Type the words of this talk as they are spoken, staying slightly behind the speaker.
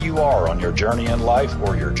you are on your journey in life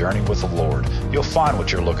or your journey with the Lord, you'll find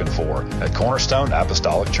what you're looking for at Cornerstone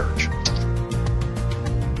Apostolic Church.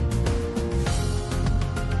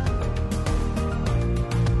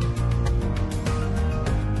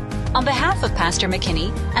 On behalf of Pastor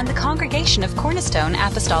McKinney and the congregation of Cornerstone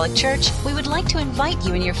Apostolic Church, we would like to invite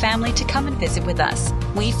you and your family to come and visit with us.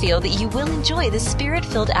 We feel that you will enjoy the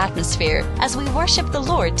Spirit-filled atmosphere as we worship the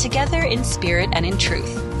Lord together in spirit and in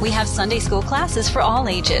truth. We have Sunday school classes for all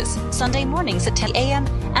ages, Sunday mornings at 10 a.m.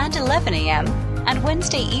 and 11 a.m., and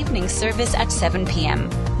Wednesday evening service at 7 p.m.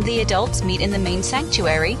 The adults meet in the main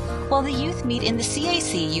sanctuary, while the youth meet in the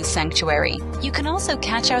CAC Youth Sanctuary. You can also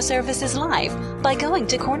catch our services live by going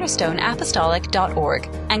to cornerstoneapostolic.org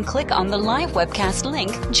and click on the live webcast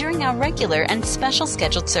link during our regular and special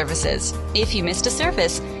scheduled services. If you missed a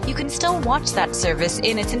service, you can still watch that service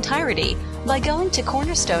in its entirety by going to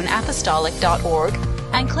cornerstoneapostolic.org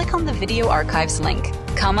and click on the video archives link.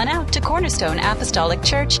 Come on out to Cornerstone Apostolic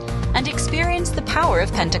Church and experience the power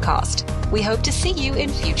of Pentecost. We hope to see you in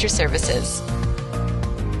future services.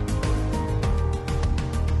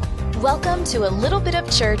 Welcome to a little bit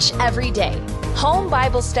of church every day. Home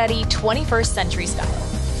Bible study 21st century style.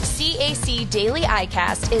 CAC Daily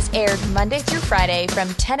iCast is aired Monday through Friday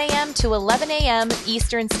from 10 a.m. to 11 a.m.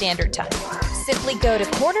 Eastern Standard Time. Simply go to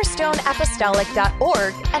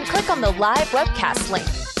cornerstoneapostolic.org and click on the live webcast link.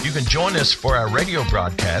 You can join us for our radio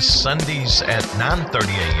broadcast Sundays at 9:30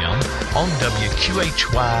 a.m. on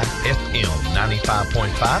WQHY FM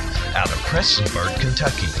 95.5 out of Prestonsburg,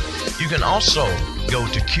 Kentucky. You can also go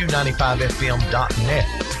to Q95FM.net,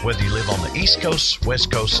 whether you live on the East Coast, West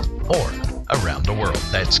Coast, or around the world.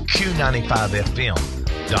 That's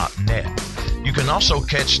Q95FM.net. You can also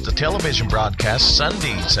catch the television broadcast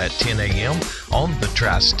Sundays at 10 a.m. on the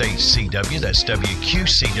Tri-State CW, that's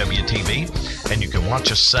WQCW-TV, and you can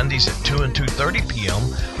watch us Sundays at 2 and 2:30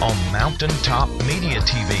 p.m. on Mountaintop Media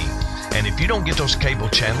TV. And if you don't get those cable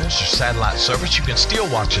channels or satellite service, you can still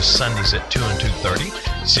watch us Sundays at 2 and 2:30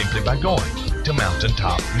 simply by going to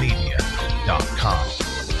mountaintopmedia.com.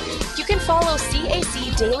 You can follow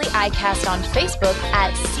CAC Daily iCast on Facebook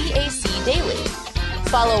at CAC Daily.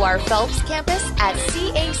 Follow our Phelps campus at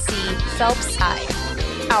CAC Phelps High,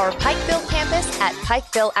 our Pikeville campus at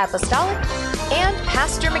Pikeville Apostolic, and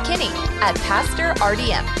Pastor McKinney at Pastor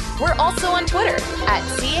RDM. We're also on Twitter at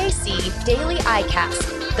CAC Daily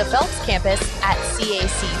iCast, the Phelps campus at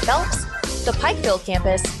CAC Phelps, the Pikeville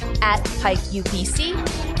campus at Pike UPC,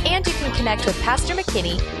 and you can connect with Pastor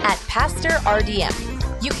McKinney at Pastor RDM.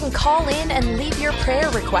 You can call in and leave your prayer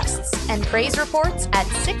requests and praise reports at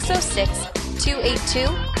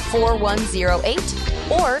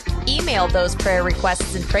 606-282-4108 or email those prayer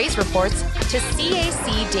requests and praise reports to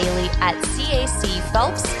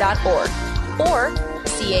cacdaily@cacphelps.org or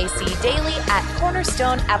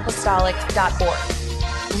cacdaily@cornerstoneapostolic.org.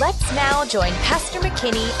 Let's now join Pastor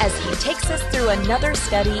McKinney as he takes us through another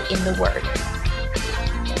study in the Word.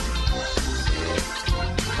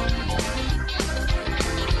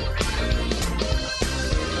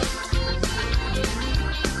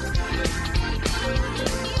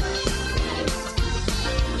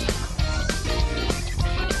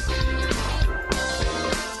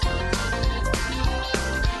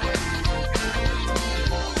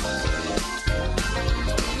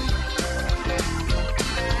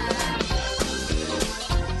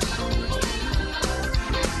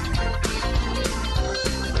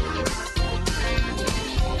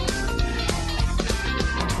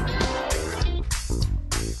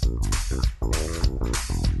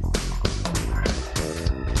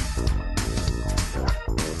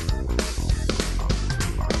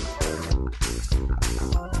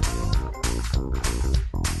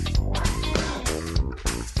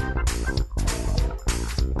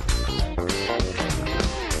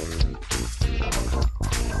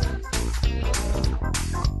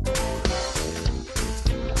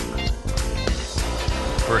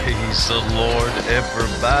 Praise the Lord,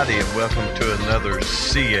 everybody, and welcome to another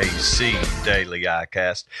CAC Daily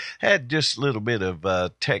iCast. Had just a little bit of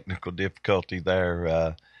technical difficulty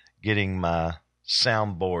there getting my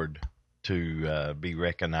soundboard to be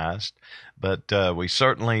recognized, but we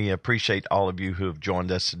certainly appreciate all of you who have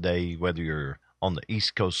joined us today, whether you're on the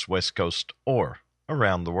East Coast, West Coast, or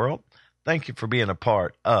around the world. Thank you for being a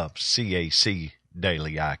part of CAC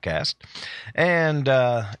Daily iCast. And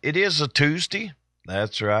it is a Tuesday.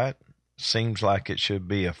 That's right. Seems like it should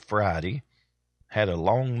be a Friday. Had a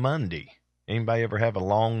long Monday. Anybody ever have a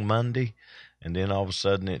long Monday? And then all of a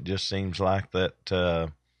sudden it just seems like that,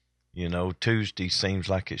 Tuesday seems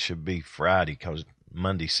like it should be Friday because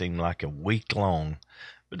Monday seemed like a week long.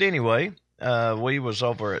 But anyway, we was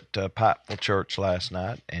over at Pikeville Church last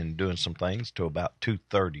night and doing some things till about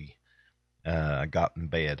 2:30. I got in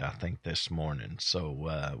bed, I think, this morning.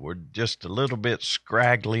 So we're just a little bit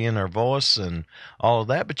scraggly in our voice and all of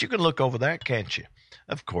that. But you can look over that, can't you?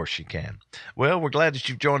 Of course you can. Well, we're glad that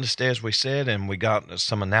you've joined us today, as we said, and we got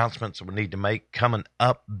some announcements that we need to make coming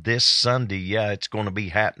up this Sunday. Yeah, it's going to be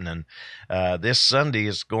happening. This Sunday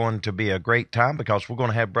is going to be a great time because we're going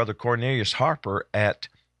to have Brother Cornelius Harper at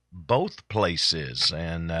both places,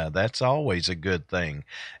 and that's always a good thing.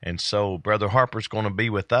 And so Brother Harper's going to be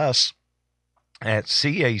with us at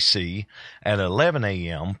CAC at 11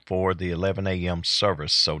 a.m. for the 11 a.m.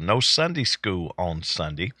 service. So no Sunday school on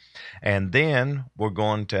Sunday. And then we're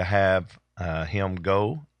going to have him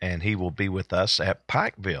go, and he will be with us at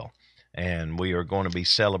Pikeville. And we are going to be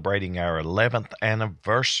celebrating our 11th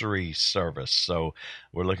anniversary service. So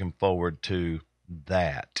we're looking forward to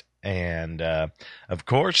that. And, of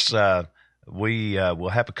course, we will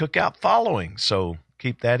have a cookout following. So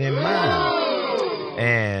keep that in mind.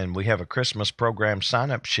 And we have a Christmas program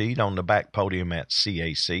sign-up sheet on the back podium at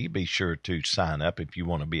CAC. Be sure to sign up if you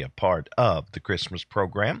want to be a part of the Christmas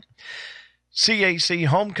program. CAC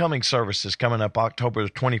Homecoming Service is coming up October the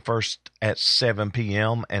 21st at 7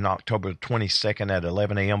 p.m. and October the 22nd at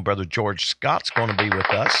 11 a.m. Brother George Scott's going to be with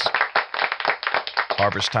us.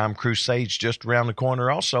 Harvest Time Crusade's just around the corner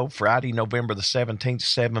also. Friday, November the 17th,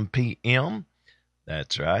 7 p.m.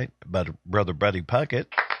 That's right. But Brother Buddy Puckett.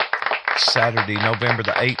 Saturday, November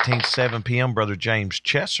the 18th, 7 p.m., Brother James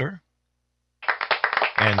Chesser.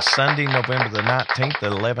 And Sunday, November the 19th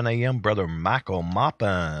at 11 a.m., Brother Michael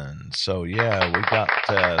Maupin. So, yeah, we got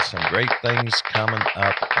some great things coming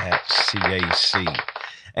up at CAC.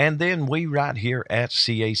 And then we right here at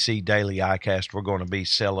CAC Daily iCast, we're going to be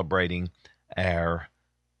celebrating our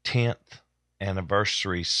 10th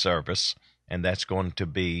anniversary service, and that's going to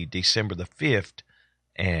be December the 5th.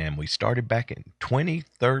 And we started back in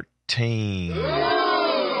 2013.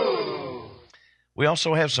 We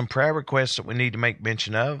also have some prayer requests that we need to make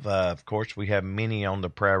mention of. Of course, we have many on the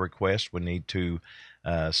prayer request. We need to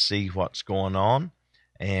see what's going on.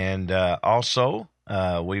 And also,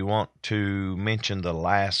 we want to mention the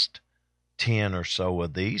last 10 or so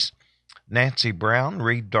of these. Nancy Brown,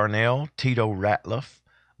 Reed Darnell, Tito Ratliff,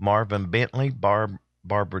 Marvin Bentley,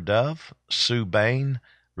 Barbara Dove, Sue Bain,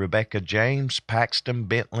 Rebecca James, Paxton,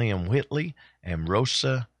 Bentley, and Whitley, and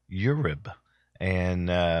Rosa Urib, and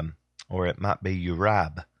or it might be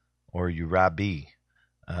Urib or Uribe,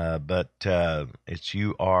 but it's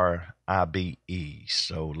Uribe.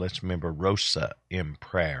 So let's remember Rosa in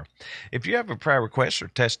prayer. If you have a prayer request or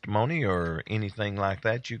testimony or anything like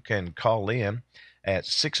that, you can call in at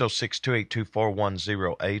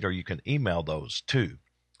 606-282-4108, or you can email those to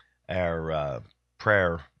our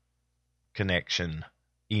prayer connection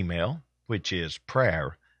email, which is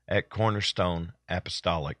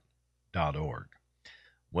prayer@cornerstoneapostolic.org.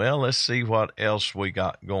 Well, let's see what else we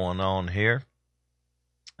got going on here.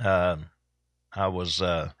 I was,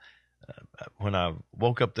 when I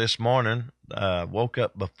woke up this morning, woke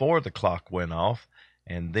up before the clock went off,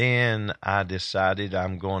 and then I decided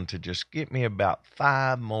I'm going to just get me about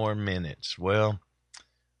 5 more minutes. Well,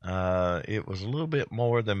 it was a little bit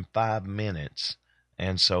more than 5 minutes,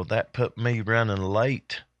 and so that put me running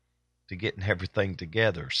late to getting everything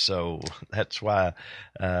together. So that's why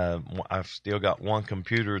I've still got one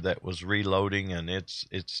computer that was reloading, and it's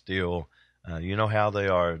still, you know how they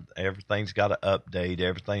are. Everything's got to update.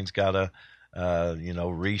 Everything's got to,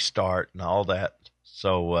 restart and all that.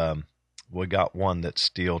 So we got one that's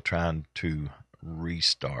still trying to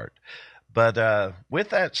restart. But with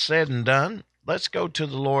that said and done, let's go to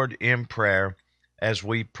the Lord in prayer as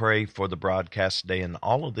we pray for the broadcast today and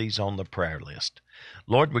all of these on the prayer list.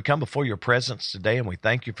 Lord, we come before your presence today, and we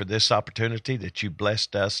thank you for this opportunity that you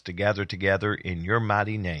blessed us to gather together in your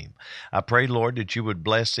mighty name. I pray, Lord, that you would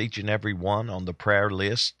bless each and every one on the prayer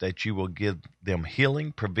list, that you will give them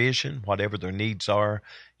healing, provision, whatever their needs are,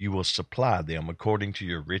 you will supply them according to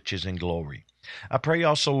your riches and glory. I pray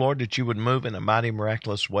also, Lord, that you would move in a mighty,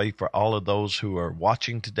 miraculous way for all of those who are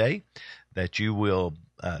watching today, that you will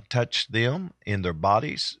touch them in their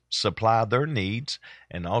bodies, supply their needs,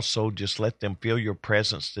 and also just let them feel your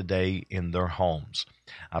presence today in their homes.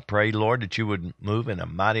 I pray, Lord, that you would move in a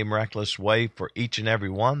mighty, miraculous way for each and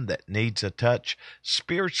every one that needs a touch,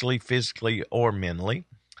 spiritually, physically, or mentally.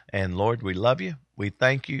 And Lord, we love you. We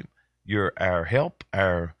thank you. You're our help,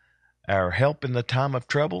 our help in the time of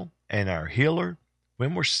trouble, and our healer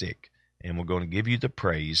when we're sick. And we're going to give you the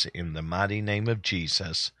praise in the mighty name of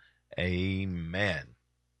Jesus. Amen.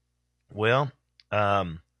 Well,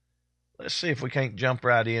 let's see if we can't jump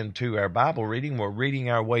right into our Bible reading. We're reading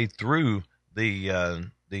our way through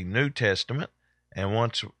the New Testament,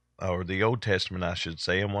 or the Old Testament, I should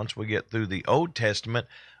say. And once we get through the Old Testament,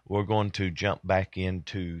 we're going to jump back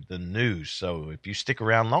into the New. So if you stick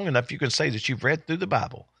around long enough, you can say that you've read through the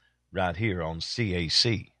Bible right here on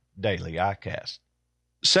CAC Daily iCast.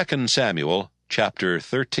 2 Samuel chapter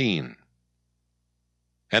 13.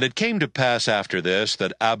 And it came to pass after this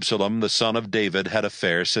that Absalom the son of David had a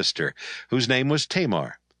fair sister, whose name was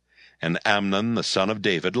Tamar. And Amnon the son of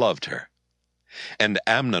David loved her. And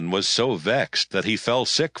Amnon was so vexed that he fell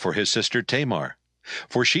sick for his sister Tamar,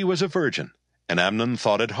 for she was a virgin, and Amnon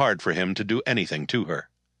thought it hard for him to do anything to her.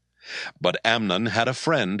 But Amnon had a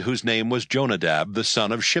friend whose name was Jonadab the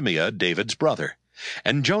son of Shimeah, David's brother,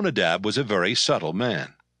 and Jonadab was a very subtle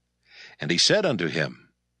man. And he said unto him,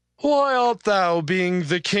 Why art thou, being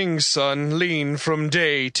the king's son, lean from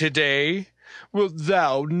day to day? Wilt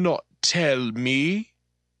thou not tell me?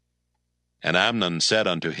 And Amnon said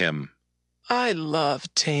unto him, I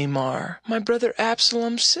love Tamar, my brother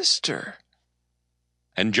Absalom's sister.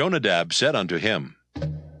 And Jonadab said unto him,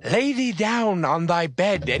 Lay thee down on thy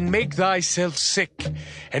bed, and make thyself sick.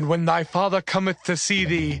 And when thy father cometh to see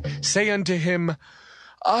thee, say unto him,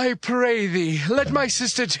 I pray thee, let my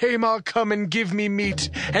sister Tamar come and give me meat,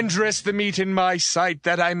 and dress the meat in my sight,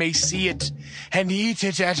 that I may see it, and eat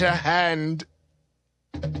it at her hand.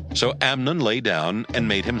 So Amnon lay down, and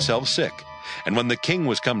made himself sick. And when the king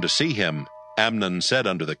was come to see him, Amnon said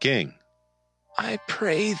unto the king, I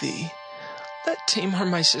pray thee, let Tamar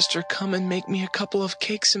my sister come and make me a couple of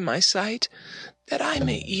cakes in my sight, that I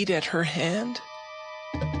may eat at her hand.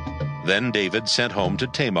 Then David sent home to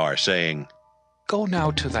Tamar, saying, Go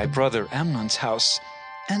now to thy brother Amnon's house,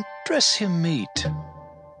 and dress him meat.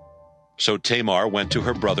 So Tamar went to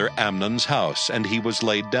her brother Amnon's house, and he was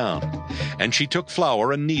laid down. And she took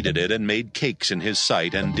flour and kneaded it, and made cakes in his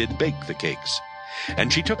sight, and did bake the cakes.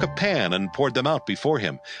 And she took a pan, and poured them out before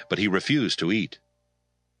him, but he refused to eat.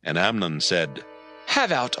 And Amnon said,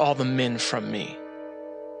 Have out all the men from me.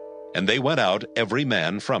 And they went out every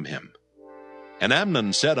man from him. And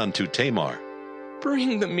Amnon said unto Tamar,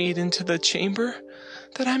 Bring the meat into the chamber,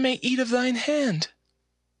 that I may eat of thine hand.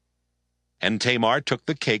 And Tamar took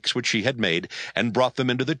the cakes which she had made, and brought them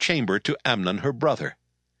into the chamber to Amnon her brother.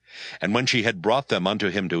 And when she had brought them unto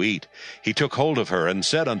him to eat, he took hold of her, and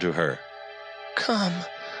said unto her, Come,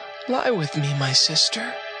 lie with me, my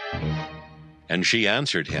sister. And she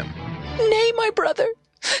answered him, Nay, my brother,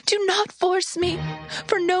 do not force me,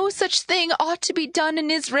 for no such thing ought to be done in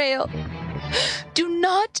Israel. Do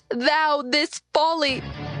not thou this folly.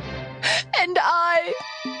 And I,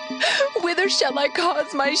 whither shall I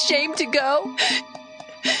cause my shame to go?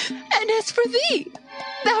 And as for thee,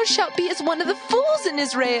 thou shalt be as one of the fools in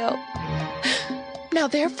Israel. Now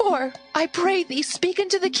therefore, I pray thee, speak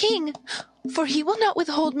unto the king, for he will not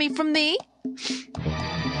withhold me from thee.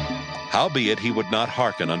 Howbeit he would not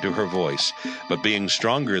hearken unto her voice, but being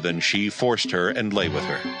stronger than she, forced her, and lay with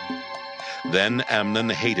her. Then Amnon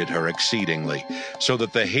hated her exceedingly, so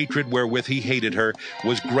that the hatred wherewith he hated her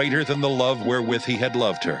was greater than the love wherewith he had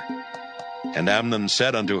loved her. And Amnon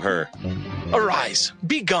said unto her, Arise,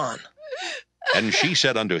 be gone. And she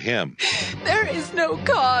said unto him, There is no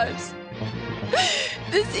cause.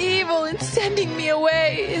 This evil in sending me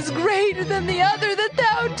away is greater than the other that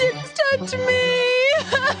thou didst unto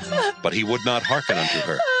me. But he would not hearken unto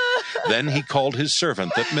her. Then he called his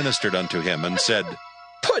servant that ministered unto him, and said,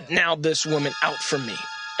 Put now this woman out from me,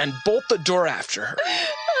 and bolt the door after her.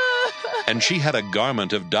 And she had a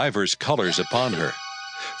garment of divers colors upon her,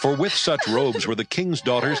 for with such robes were the king's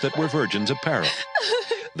daughters that were virgins apparel.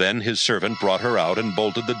 Then his servant brought her out, and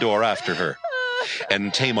bolted the door after her.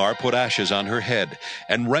 And Tamar put ashes on her head,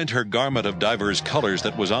 and rent her garment of divers colors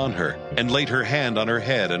that was on her, and laid her hand on her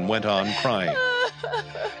head, and went on crying.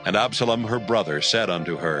 And Absalom her brother said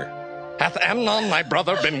unto her, Hath Amnon thy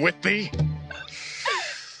brother been with thee?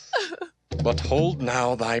 But hold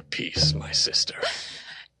now thy peace, my sister.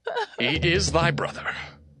 He is thy brother.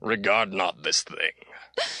 Regard not this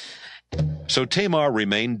thing. So Tamar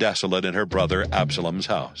remained desolate in her brother Absalom's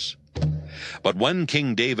house. But when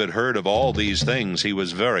King David heard of all these things, he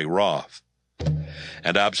was very wroth.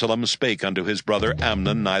 And Absalom spake unto his brother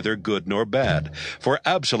Amnon neither good nor bad, for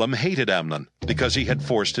Absalom hated Amnon, because he had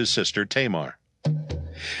forced his sister Tamar.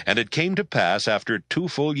 And it came to pass after 2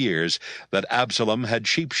 full years that Absalom had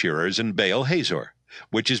sheep shearers in Baal Hazor,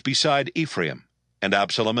 which is beside Ephraim, and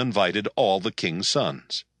Absalom invited all the king's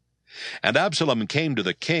sons. And Absalom came to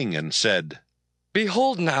the king and said,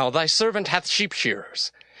 Behold now, thy servant hath sheep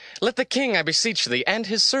shearers. Let the king, I beseech thee, and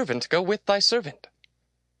his servant go with thy servant.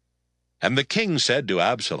 And the king said to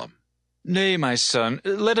Absalom, Nay, my son,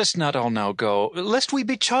 let us not all now go, lest we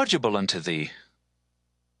be chargeable unto thee.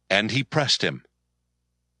 And he pressed him.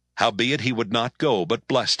 Howbeit he would not go, but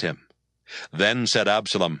blessed him. Then said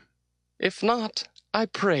Absalom, If not, I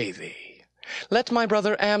pray thee, let my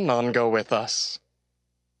brother Amnon go with us.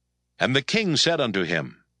 And the king said unto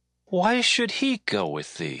him, Why should he go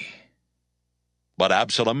with thee? But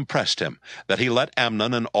Absalom pressed him, that he let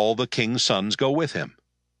Amnon and all the king's sons go with him.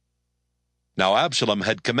 Now Absalom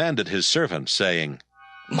had commanded his servants, saying,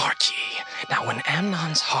 Mark ye, now when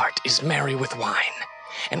Amnon's heart is merry with wine,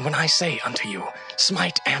 and when I say unto you,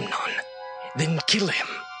 Smite Amnon, then kill him.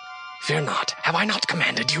 Fear not, have I not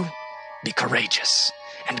commanded you? Be courageous,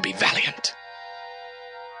 and be valiant.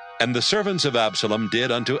 And the servants of Absalom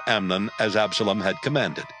did unto Amnon as Absalom had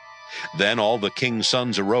commanded. Then all the king's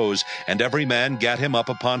sons arose, and every man gat him up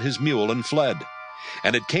upon his mule and fled.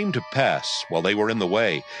 And it came to pass, while they were in the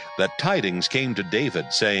way, that tidings came to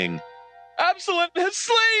David, saying, Absalom has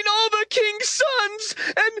slain all the king's sons,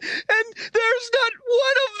 and there's not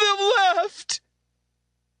one of them left.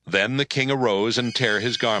 Then the king arose and tare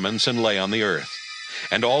his garments and lay on the earth.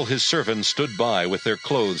 And all his servants stood by with their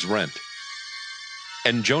clothes rent.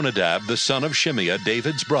 And Jonadab the son of Shimeah,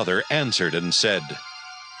 David's brother, answered and said,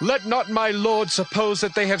 Let not my lord suppose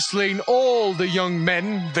that they have slain all the young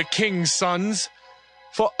men, the king's sons.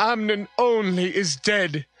 For Amnon only is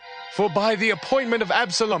dead. For by the appointment of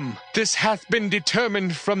Absalom, this hath been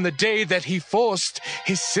determined from the day that he forced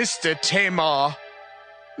his sister Tamar.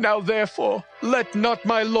 Now therefore, let not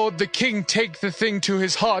my lord the king take the thing to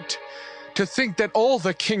his heart, to think that all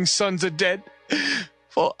the king's sons are dead,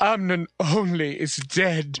 for Amnon only is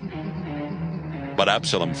dead. But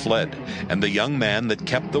Absalom fled, and the young man that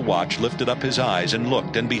kept the watch lifted up his eyes and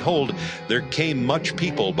looked, and behold, there came much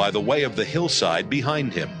people by the way of the hillside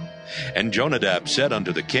behind him. And Jonadab said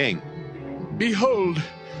unto the king, Behold,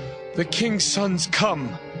 the king's sons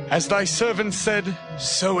come. As thy servant said,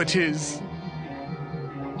 so it is.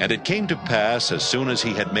 And it came to pass, as soon as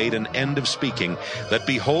he had made an end of speaking, that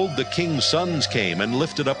behold, the king's sons came and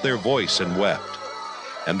lifted up their voice and wept.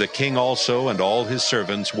 And the king also and all his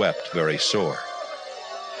servants wept very sore.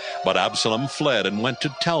 But Absalom fled and went to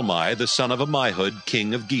Talmai, the son of Ammihud,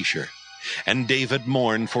 king of Geshur. And David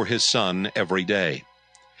mourned for his son every day.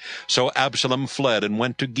 So Absalom fled and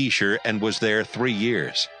went to Geshur, and was there 3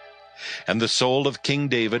 years. And the soul of King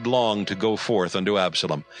David longed to go forth unto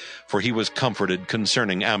Absalom, for he was comforted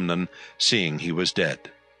concerning Amnon, seeing he was dead.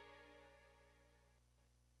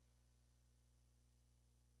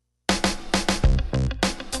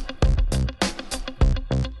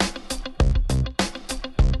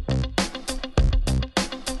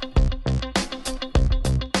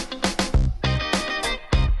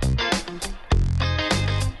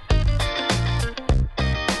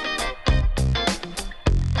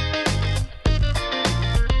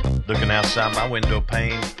 Looking outside my window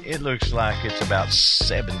pane, it looks like it's about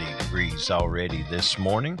 70 degrees already this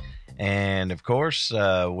morning. And of course,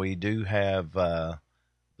 we do have the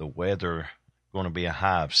weather going to be a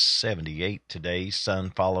high of 78 today,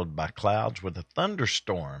 sun followed by clouds with a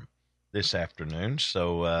thunderstorm this afternoon.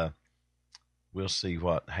 So we'll see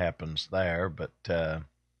what happens there. But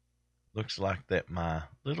looks like that my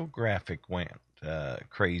little graphic went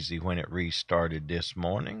crazy when it restarted this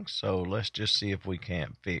morning. So let's just see if we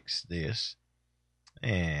can't fix this,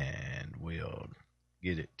 and we'll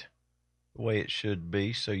get it the way it should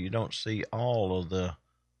be so you don't see all of the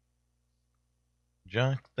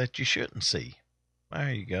junk that you shouldn't see.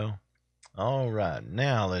 There you go. All right,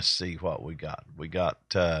 now let's see what we got. We got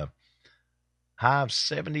high of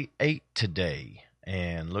 78 today,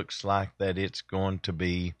 and looks like that it's going to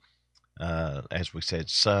be as we said,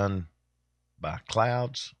 sun by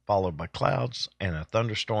clouds, followed by clouds, and a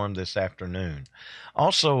thunderstorm this afternoon.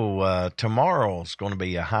 Also, tomorrow is going to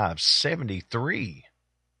be a high of 73.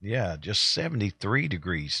 Yeah, just 73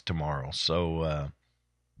 degrees tomorrow. So,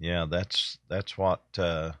 yeah, that's what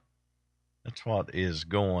is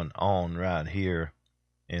going on right here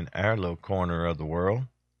in our little corner of the world.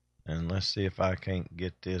 And let's see if I can't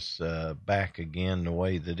get this back again the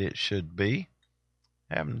way that it should be.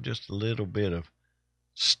 Having just a little bit of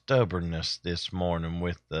stubbornness this morning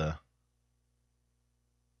with the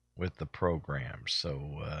program,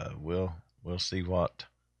 so we'll see what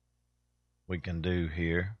we can do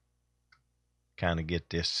here, kind of get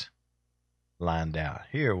this lined out.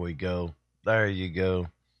 Here we go. There you go.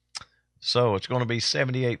 So it's going to be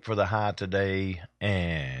 78 for the high today,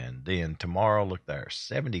 and then tomorrow, look there,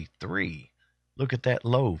 73. Look at that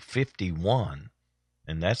low, 51.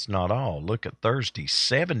 And that's not all. Look at Thursday,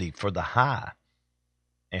 70 for the high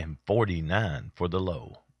and 49 for the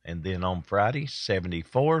low. And then on Friday,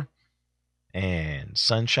 74. and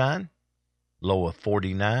sunshine, low of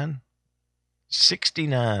 49,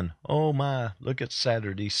 69. Oh my, look at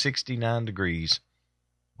Saturday, 69 degrees.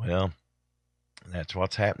 Well, that's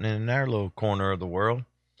what's happening in our little corner of the world.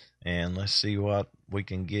 And let's see what we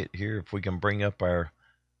can get here. If we can bring up our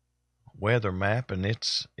weather map, and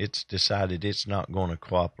it's decided it's not going to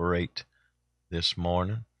cooperate this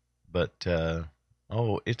morning. But,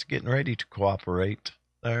 it's getting ready to cooperate.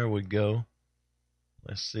 There we go.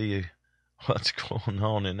 Let's see what's going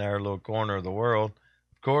on in our little corner of the world.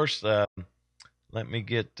 Of course, let me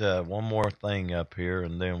get one more thing up here,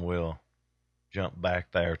 and then we'll jump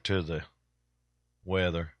back there to the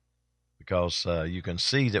weather, because you can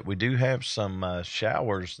see that we do have some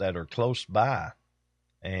showers that are close by.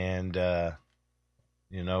 And,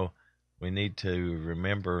 we need to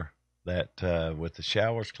remember that with the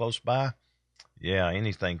showers close by,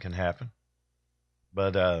 anything can happen.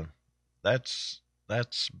 But that's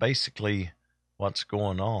basically what's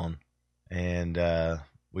going on. And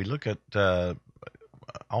we look at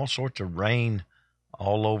all sorts of rain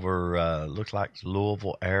all over, looks like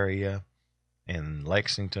Louisville area and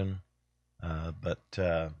Lexington, but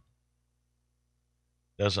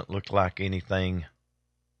doesn't look like anything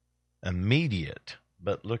immediate.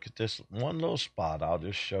 But look at this one little spot. I'll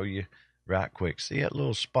just show you right quick. See that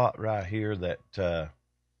little spot right here that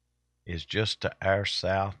is just to our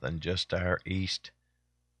south and just to our east?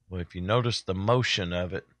 Well, if you notice the motion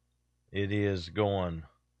of it, it is going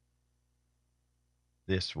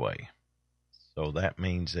this way. So that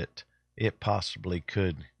means that it possibly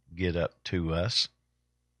could get up to us.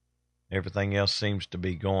 Everything else seems to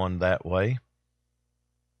be going that way.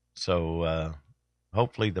 So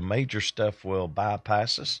hopefully the major stuff will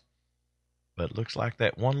bypass us. But it looks like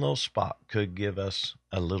that one little spot could give us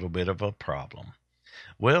a little bit of a problem.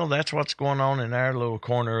 Well, that's what's going on in our little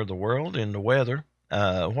corner of the world in the weather.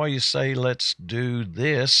 What do you say let's do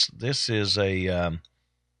this? This is going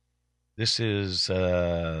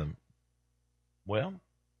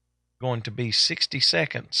to be 60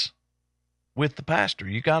 seconds with the pastor.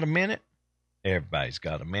 You got a minute? Everybody's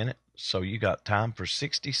got a minute. So you got time for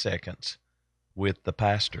 60 seconds with the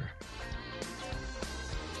pastor.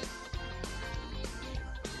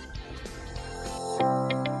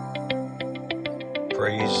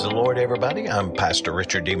 Praise the Lord, everybody. I'm Pastor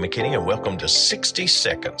Richard D. McKinney, and welcome to 60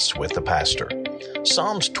 Seconds with the Pastor.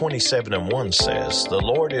 Psalms 27:1 says, "The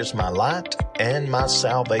Lord is my light and my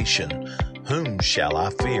salvation. Whom shall I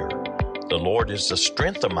fear? The Lord is the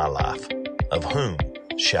strength of my life. Of whom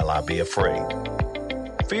shall I be afraid?"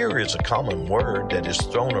 Fear is a common word that is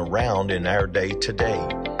thrown around in our day today.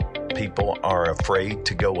 People are afraid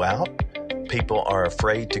to go out. People are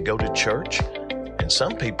afraid to go to church. And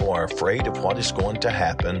some people are afraid of what is going to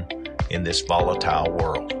happen in this volatile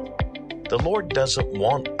world. The Lord doesn't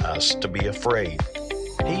want us to be afraid.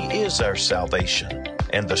 He is our salvation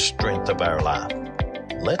and the strength of our life.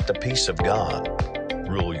 Let the peace of God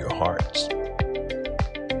rule your hearts.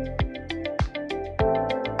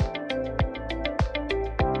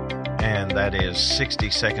 And that is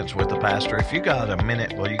 60 seconds with the pastor. If you got a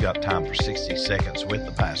minute, well, you got time for 60 seconds with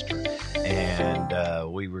the pastor. And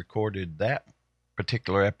we recorded that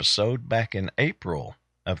particular episode back in April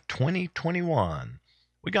of 2021.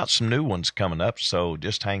 We got some new ones coming up, so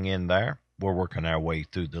just hang in there. We're working our way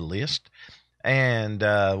through the list. And,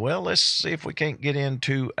 let's see if we can't get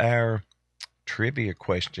into our trivia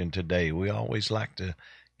question today. We always like to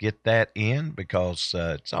get that in because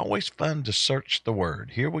it's always fun to search the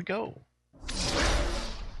word. Here we go.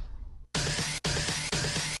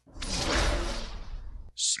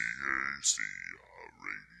 CAC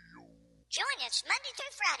Radio. Join us Monday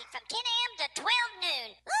through Friday from 10 a.m. to 12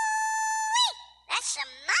 noon. Woo-wee! That's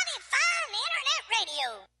some mighty fine internet radio.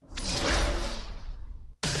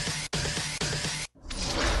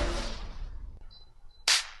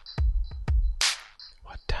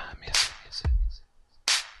 What time is it?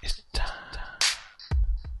 It's time.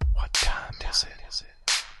 What time is it?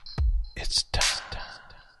 It's time.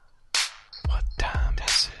 What time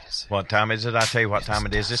is it? What time is it? I'll tell you what time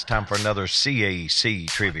it is. It's time for another CAC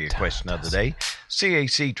Trivia Question of the Day.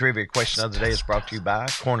 CAC Trivia Question of the Day is brought to you by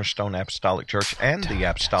Cornerstone Apostolic Church and the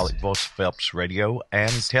Apostolic Voice of Phelps radio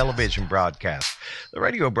and television broadcast. The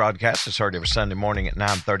radio broadcast is heard every Sunday morning at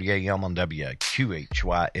 9:30 a.m. on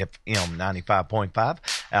WQHY-FM 95.5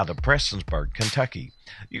 out of Prestonsburg, Kentucky.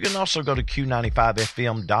 You can also go to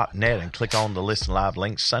Q95FM.net and click on the Listen Live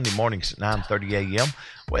link Sunday mornings at 9:30 a.m.,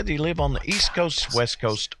 whether you live on the East Coast, West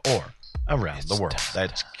Coast, or around the world.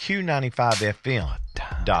 That's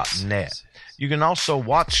Q95FM.net. You can also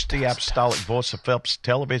watch the Apostolic Voice of Phelps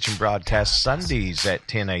television broadcast Sundays at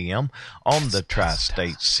 10 a.m. on the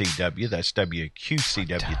Tri-State CW. That's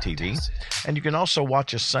WQCW-TV. And you can also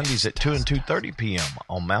watch us Sundays at 2 and 2:30 p.m.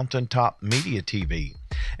 on Mountaintop Media TV.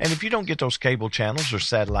 And if you don't get those cable channels or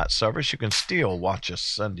satellite service, you can still watch us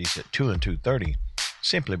Sundays at 2 and 2:30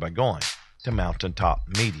 simply by going to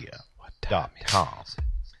mountaintopmedia.com.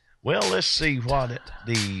 Well, let's see what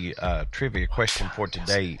the trivia question for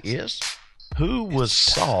today is. Who was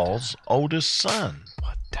Saul's oldest son?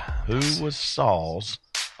 Who was Saul's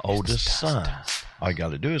oldest son? All you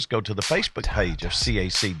got to do is go to the Facebook page of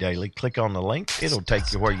CAC Daily, click on the link. It'll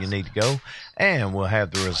take you where you need to go, and we'll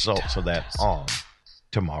have the results of that on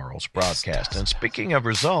tomorrow's broadcast. And speaking of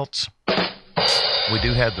results, we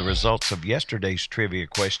do have the results of yesterday's trivia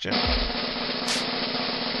question.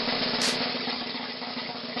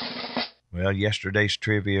 Well, yesterday's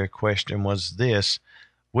trivia question was this.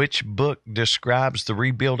 Which book describes the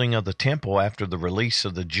rebuilding of the temple after the release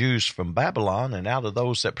of the Jews from Babylon? And out of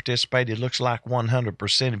those that participated, looks like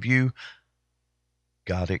 100% of you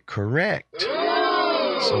got it correct.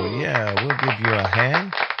 So, yeah, we'll give you a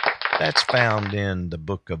hand. That's found in the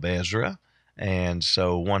book of Ezra. And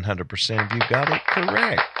so 100% of you got it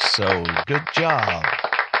correct. So, good job.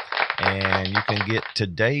 And you can get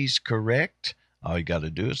today's correct. All you got to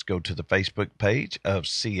do is go to the Facebook page of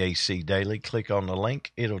CAC Daily, click on the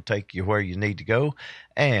link. It'll take you where you need to go,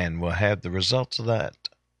 and we'll have the results of that,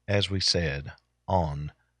 as we said,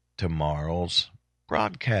 on tomorrow's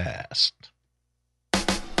broadcast.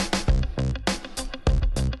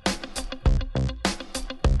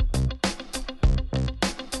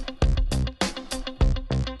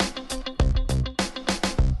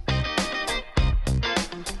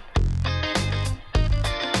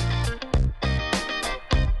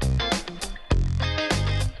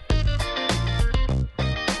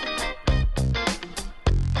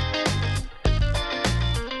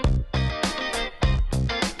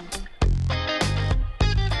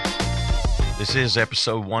 This is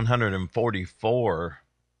episode 144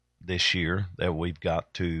 this year that we've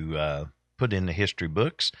got to put in the history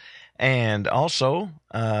books. And also,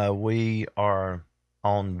 we are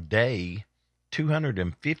on day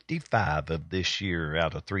 255 of this year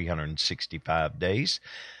out of 365 days.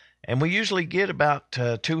 And we usually get about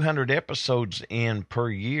 200 episodes in per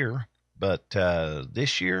year. But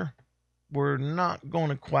this year, we're not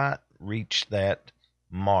going to quite reach that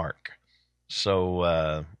mark.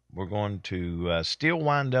 So, we're going to still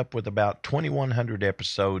wind up with about 2,100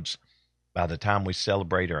 episodes by the time we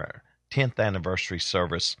celebrate our 10th anniversary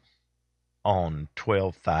service on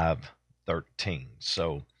 12/5/13.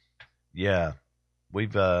 So, yeah,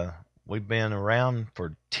 we've been around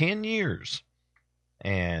for 10 years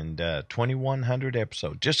and 2,100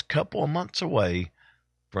 episodes, just a couple of months away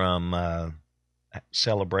from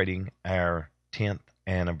celebrating our 10th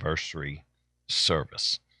anniversary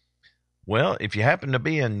service. Well, if you happen to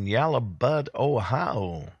be in Yallabud,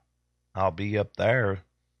 Ohio, I'll be up there.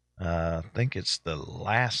 I think it's the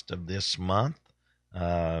last of this month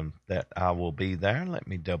that I will be there. Let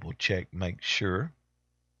me double check, make sure.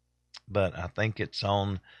 But I think it's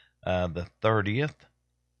on the 30th.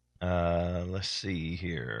 Let's see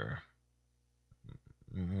here.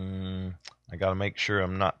 I got to make sure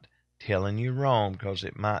I'm not telling you wrong because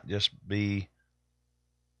it might just be,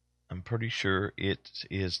 I'm pretty sure it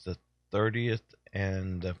is the 30th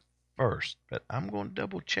and the 1st, but I'm going to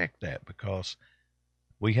double check that because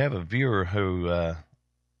we have a viewer who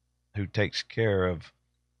takes care of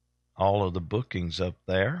all of the bookings up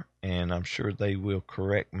there, and I'm sure they will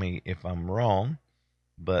correct me if I'm wrong.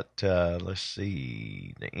 But let's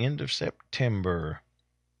see, the end of September.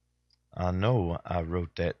 I know I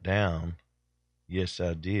wrote that down. Yes,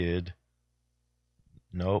 I did.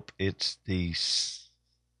 Nope, it's the 6th.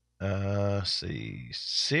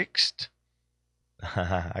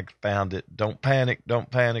 I found it. Don't panic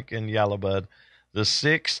in Yallabud. The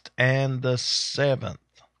 6th and the 7th.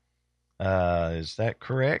 Is that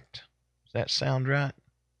correct? Does that sound right?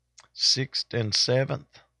 6th and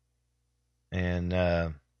 7th.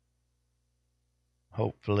 And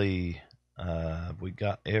hopefully we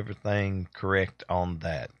got everything correct on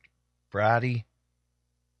that. Friday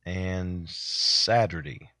and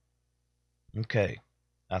Saturday. Okay.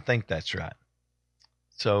 I think that's right.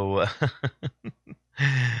 So,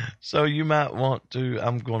 so you might want to,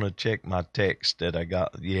 I'm going to check my text that I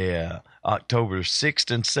got. Yeah, October 6th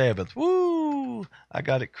and 7th. Woo! I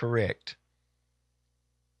got it correct.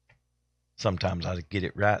 Sometimes I get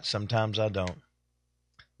it right. Sometimes I don't.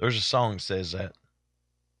 There's a song that says that.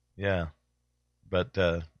 Yeah. But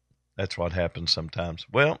That's what happens sometimes.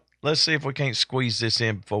 Well, let's see if we can't squeeze this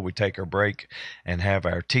in before we take our break and have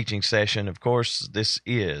our teaching session. Of course, this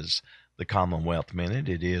is the Commonwealth Minute.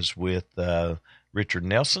 It is with Richard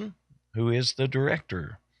Nelson, who is the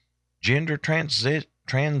director. Gender transition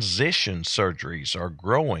surgeries are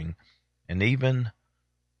growing, and even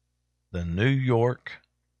the New York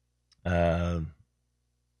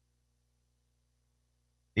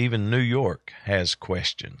has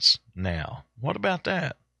questions now. What about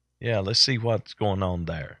that? Yeah, let's see what's going on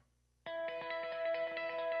there.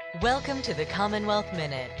 Welcome to the Commonwealth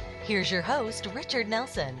Minute. Here's your host, Richard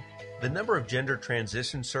Nelson. The number of gender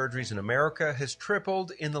transition surgeries in America has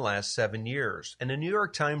tripled in the last 7 years, and a New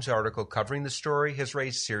York Times article covering the story has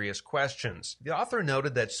raised serious questions. The author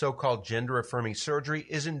noted that so-called gender-affirming surgery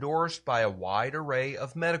is endorsed by a wide array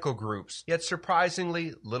of medical groups, yet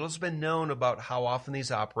surprisingly, little's been known about how often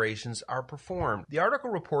these operations are performed. The article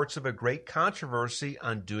reports of a great controversy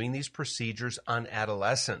on doing these procedures on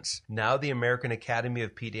adolescents. Now the American Academy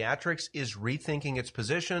of Pediatrics is rethinking its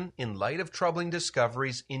position in light of troubling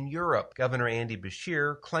discoveries in Europe. Governor Andy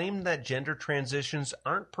Beshear claimed that gender transitions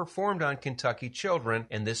aren't performed on Kentucky children,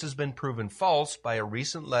 and this has been proven false by a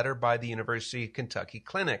recent letter by the University of Kentucky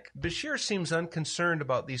Clinic. Beshear seems unconcerned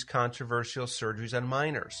about these controversial surgeries on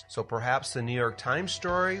minors, so perhaps the New York Times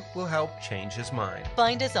story will help change his mind.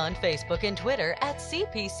 Find us on Facebook and Twitter at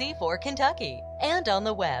CPC4Kentucky and on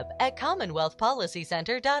the web at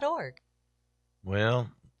CommonwealthPolicyCenter.org. Well, it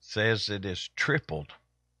says it has tripled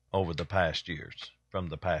over the past years.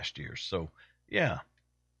 So, yeah,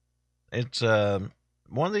 it's one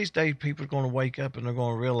of these days people are going to wake up and they're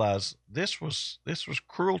going to realize this was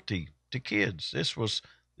cruelty to kids. This was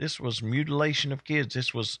mutilation of kids.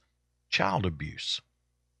 This was child abuse.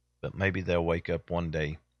 But maybe they'll wake up one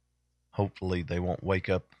day. Hopefully they won't wake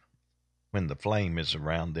up when the flame is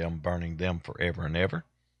around them, burning them forever and ever.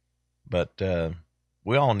 But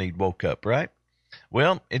we all need woke up, right?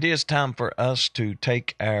 Well, it is time for us to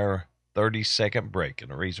take our 30-second break.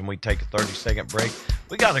 And the reason we take a 30-second break,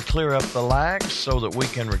 we got to clear up the lags so that we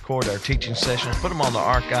can record our teaching sessions, put them on the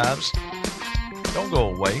archives. Don't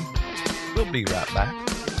go away. We'll be right back.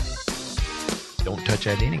 Don't touch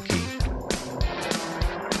that any key.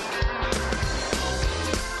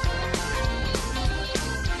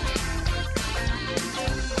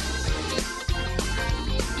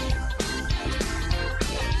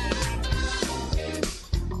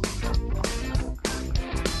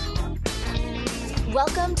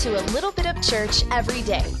 Welcome to a little bit of church every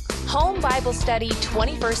day. Home Bible study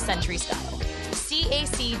 21st century style.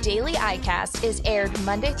 CAC Daily iCast is aired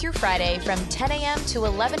Monday through Friday from 10 a.m. to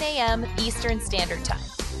 11 a.m. Eastern Standard Time.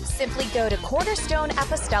 Simply go to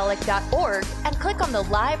cornerstoneapostolic.org and click on the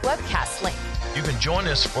live webcast link. You can join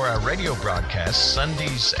us for our radio broadcast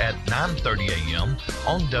Sundays at 9:30 a.m.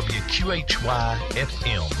 on WQHY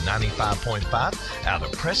FM 95.5 out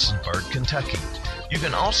of Prestonsburg, Kentucky. You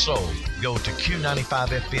can also go to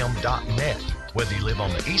Q95FM.net, whether you live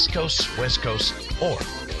on the East Coast, West Coast, or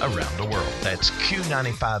around the world. That's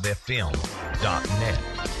Q95FM.net.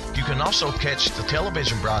 You can also catch the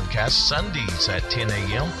television broadcast Sundays at 10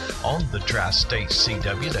 a.m. on the Tri-State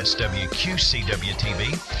CW, that's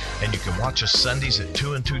WQCW-TV, and you can watch us Sundays at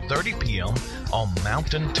 2 and 2:30 p.m. on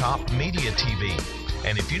Mountaintop Media TV.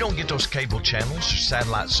 And if you don't get those cable channels or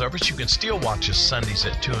satellite service, you can still watch us Sundays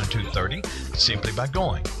at 2 and 2:30 simply by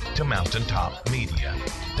going to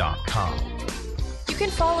mountaintopmedia.com. You can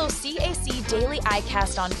follow CAC Daily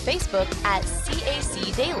iCast on Facebook at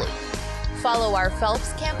CAC Daily. Follow our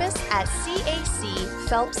Phelps campus at CAC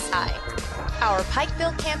Phelps I, our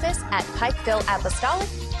Pikeville campus at Pikeville Apostolic,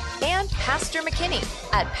 and Pastor McKinney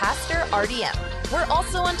at Pastor RDM. We're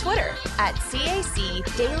also on Twitter at CAC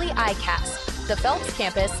Daily iCast, the Phelps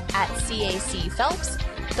campus at CAC Phelps,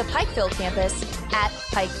 the Pikeville campus at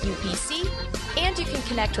Pike UPC, and you can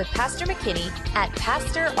connect with Pastor McKinney at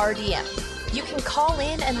Pastor RDM. You can call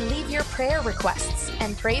in and leave your prayer requests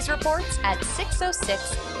and praise reports at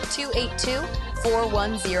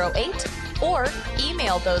 606-282-4108 or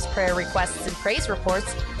email those prayer requests and praise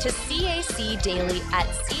reports to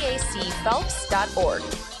cacdaily@cacphelps.org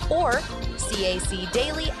or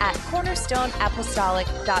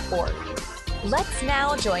cacdaily@cornerstoneapostolic.org. Let's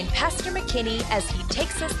now join Pastor McKinney as he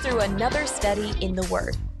takes us through another study in the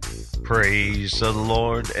Word. Praise the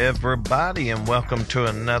Lord, everybody, and welcome to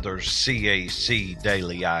another CAC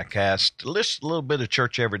Daily iCast. Listen a little bit of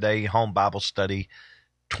church every day, home Bible study,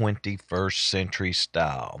 21st century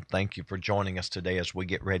style. Thank you for joining us today as we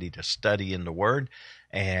get ready to study in the Word.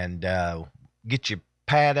 And get your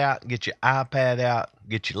pad out, get your iPad out,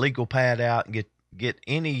 get your legal pad out, get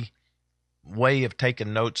any way of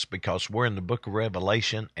taking notes because we're in the book of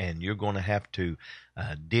Revelation, and you're going to have to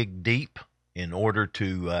dig deep in order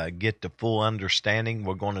to get the full understanding.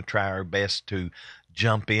 We're going to try our best to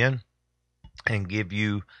jump in and give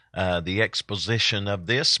you the exposition of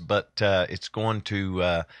this, but it's going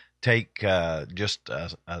to take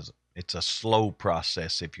it's a slow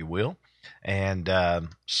process, if you will. And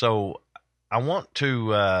so I want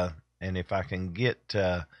to, and if I can get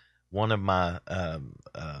one of my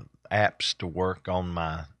apps to work on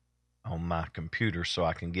my computer so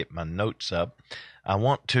I can get my notes up, I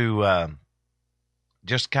want to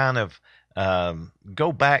just kind of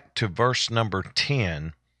go back to verse number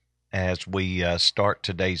 10 as we start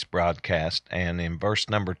today's broadcast. And in verse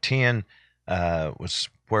number 10 was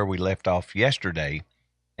where we left off yesterday,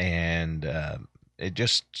 and it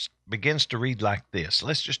just begins to read like this.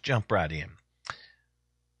 Let's just jump right in.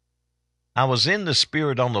 I was in the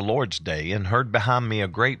Spirit on the Lord's day, and heard behind me a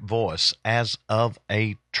great voice as of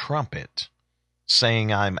a trumpet,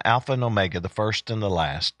 saying, I am Alpha and Omega, the first and the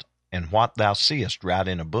last. And what thou seest, write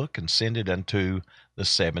in a book, and send it unto the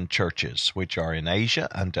 7 churches, which are in Asia,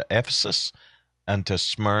 unto Ephesus, unto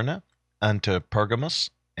Smyrna, unto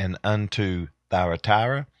Pergamos, and unto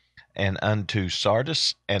Thyatira, and unto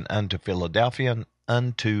Sardis, and unto Philadelphia, and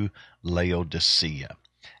unto Laodicea.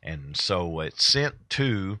 And so it's sent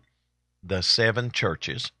to the 7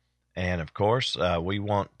 churches. And of course, we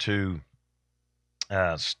want to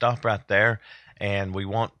stop right there, and we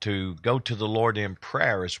want to go to the Lord in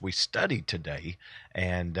prayer as we study today.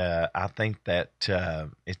 And I think that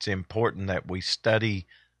it's important that we study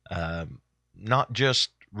not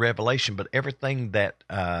just Revelation, but everything that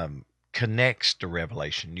connects to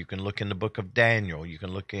Revelation. You can look in the book of Daniel, you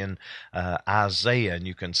can look in Isaiah, and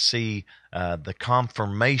you can see the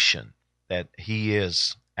confirmation that he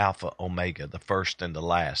is Alpha, Omega, the first and the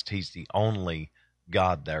last. He's the only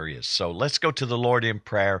God there is. So let's go to the Lord in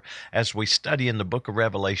prayer as we study in the book of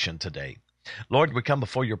Revelation today. Lord, we come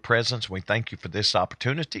before your presence. We thank you for this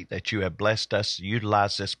opportunity that you have blessed us to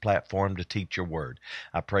utilize this platform to teach your word.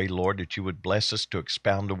 I pray, Lord, that you would bless us to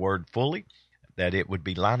expound the word fully, that it would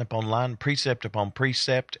be line upon line, precept upon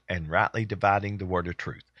precept, and rightly dividing the word of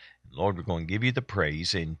truth. Lord, we're going to give you the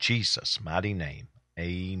praise in Jesus' mighty name.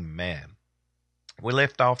 Amen. We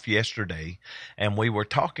left off yesterday, and we were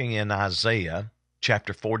talking in Isaiah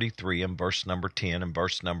chapter 43 and verse number 10 and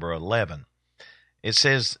verse number 11. It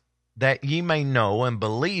says, that ye may know and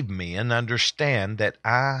believe me and understand that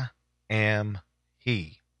I am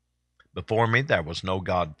he. Before me there was no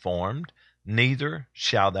God formed, neither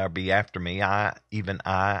shall there be after me. I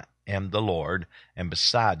am the Lord, and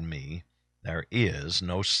beside me there is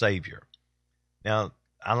no Savior. Now,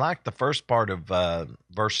 I like the first part of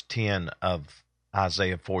verse 10 of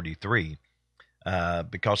Isaiah 43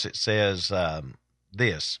 because it says that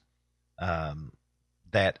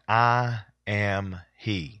I am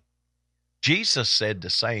he. Jesus said the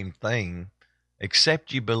same thing,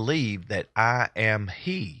 except you believe that I am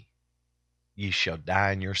he, ye shall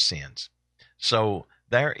die in your sins. So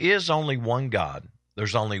there is only one God.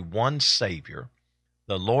 There's only one Savior.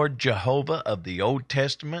 The Lord Jehovah of the Old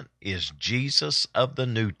Testament is Jesus of the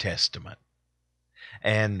New Testament.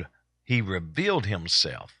 And he revealed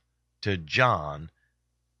himself to John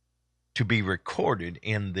to be recorded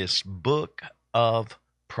in this book of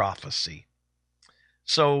prophecy.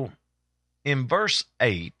 So in verse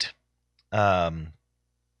 8,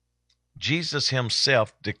 Jesus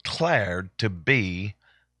himself declared to be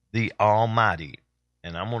the Almighty.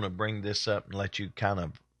 And I'm going to bring this up and let you kind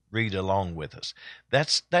of read along with us.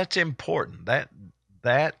 That's important.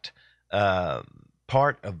 That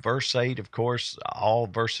part of verse 8, of course, all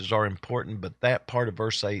verses are important, but that part of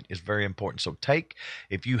verse 8 is very important. So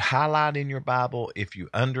if you highlight in your Bible, if you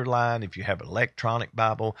underline, if you have an electronic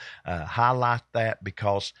Bible, highlight that,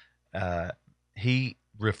 because he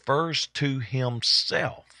refers to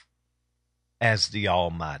himself as the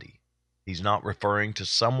Almighty. He's not referring to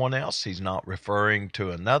someone else. He's not referring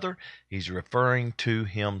to another. He's referring to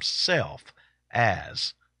himself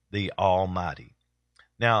as the Almighty.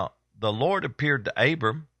 Now, the Lord appeared to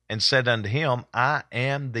Abram and said unto him, I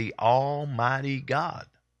am the Almighty God.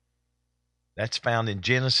 That's found in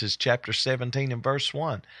Genesis chapter 17 and verse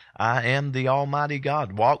 1. I am the Almighty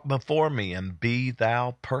God. Walk before me and be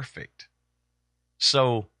thou perfect.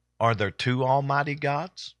 So, are there two Almighty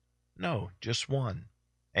gods? No, just one.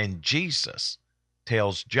 And Jesus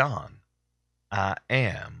tells John, I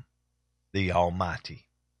am the Almighty.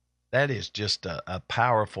 That is just a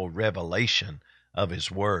powerful revelation of his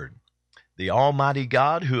word. The Almighty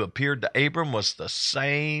God who appeared to Abram was the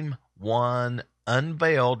same one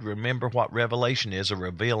unveiled. Remember what revelation is, a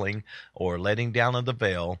revealing or letting down of the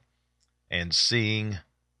veil. and seeing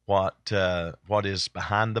what is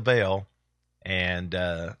behind the veil. And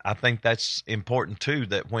I think that's important too,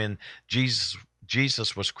 that when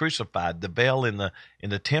Jesus was crucified, the veil in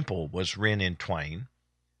the temple was rent in twain,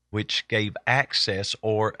 which gave access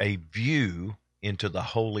or a view into the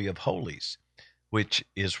Holy of Holies, which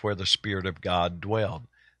is where the Spirit of God dwelled.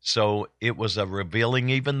 So it was a revealing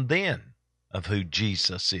even then of who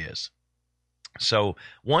Jesus is. So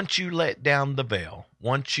once you let down the veil,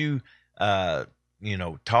 once you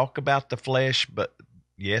talk about the flesh, but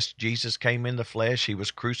yes, Jesus came in the flesh. He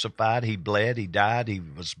was crucified. He bled. He died. He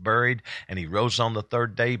was buried, and he rose on the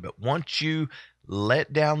third day. But once you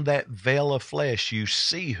let down that veil of flesh, you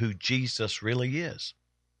see who Jesus really is.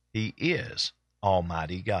 He is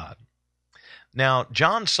Almighty God. Now,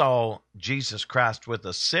 John saw Jesus Christ with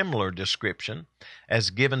a similar description as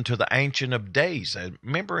given to the Ancient of Days.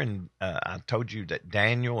 Remember, I told you that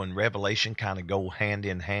Daniel and Revelation kind of go hand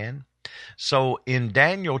in hand. So in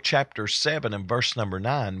Daniel chapter 7 and verse number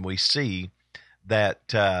 9, we see that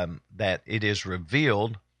it is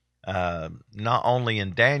revealed not only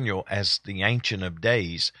in Daniel as the Ancient of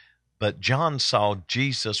Days, but John saw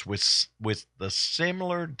Jesus with the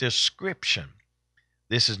similar description.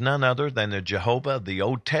 This is none other than the Jehovah of the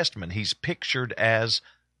Old Testament. He's pictured as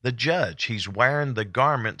the judge. He's wearing the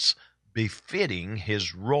garments befitting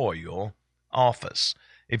his royal office.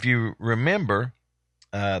 If you remember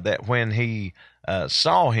that when he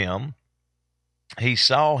saw him in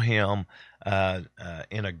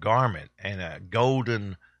a garment and a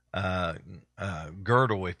golden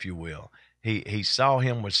girdle, if you will. He saw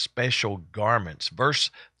him with special garments. Verse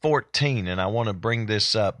 14, and I want to bring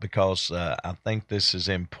this up because I think this is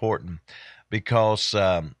important, because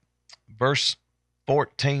verse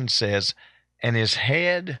 14 says, "And his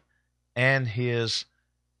head and his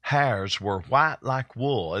hairs were white like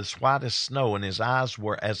wool, as white as snow, and his eyes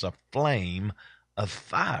were as a flame of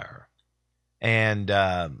fire." And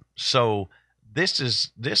so this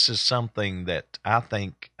is something that I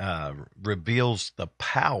think reveals the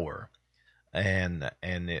power and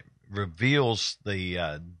it reveals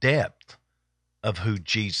the depth of who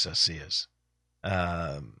Jesus is.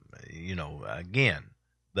 Again,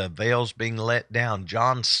 the veil's being let down.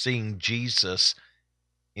 John's seeing Jesus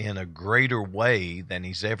in a greater way than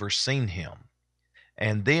he's ever seen him.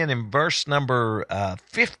 And then in verse number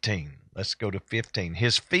 15, let's go to 15.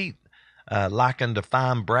 "His feet like unto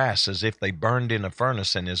fine brass, as if they burned in a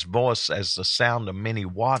furnace, and his voice as the sound of many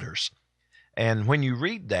waters." And when you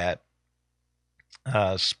read that,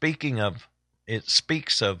 it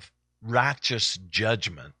speaks of righteous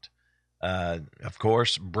judgment. Of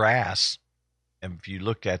course, brass, if you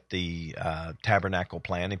look at the tabernacle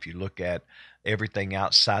plan, if you look at everything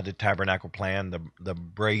outside the tabernacle plan, the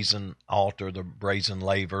brazen altar, the brazen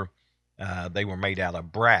laver, they were made out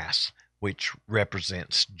of brass, which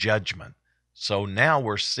represents judgment. So now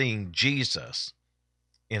we're seeing Jesus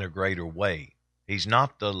in a greater way. He's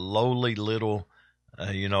not the lowly little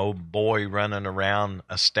boy running around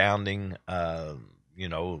astounding,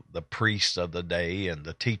 the priests of the day and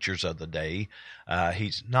the teachers of the day.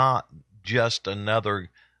 He's not just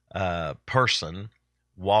another person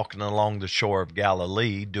walking along the shore of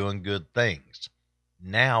Galilee doing good things.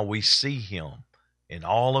 Now we see him in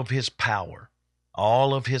all of his power,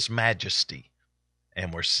 all of his majesty,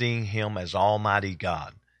 and we're seeing him as Almighty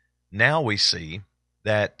God. Now we see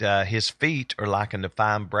that his feet are like unto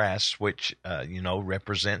fine brass, which,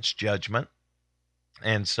 represents judgment.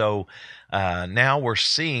 And so now we're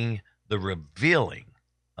seeing the revealing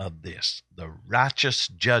of this, the righteous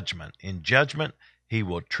judgment. In judgment, he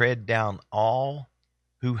will tread down all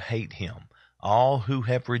who hate him, all who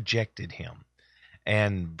have rejected him.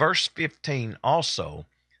 And verse 15 also,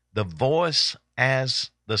 "The voice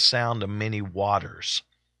as the sound of many waters."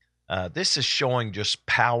 This is showing just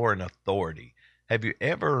power and authority. Have you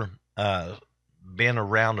ever been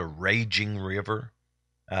around a raging river?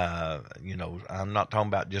 I'm not talking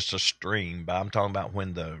about just a stream, but I'm talking about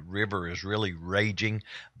when the river is really raging,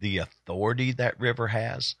 the authority that river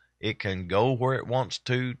has. It can go where it wants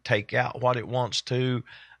to, take out what it wants to,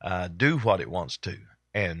 do what it wants to,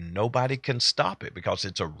 and nobody can stop it because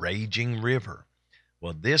it's a raging river.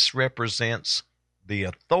 Well, this represents the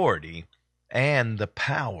authority and the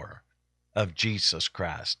power of Jesus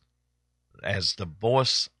Christ as the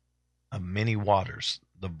voice of many waters,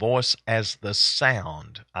 the voice as the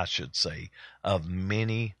sound, I should say, of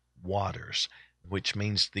many waters, which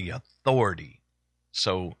means the authority.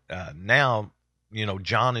 So now,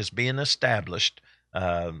 John is being established,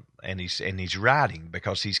 and he's writing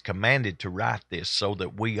because he's commanded to write this so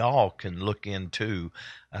that we all can look into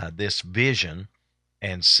this vision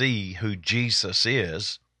and see who Jesus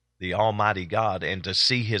is, the Almighty God and to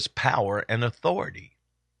see his power and authority.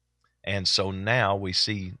 And so now we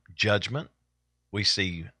see judgment, we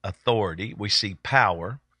see authority, we see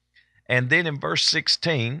power. And then in verse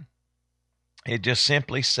 16, it just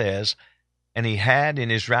simply says, and he had in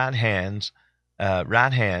his right hand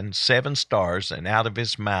 7 stars, and out of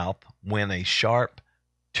his mouth went a sharp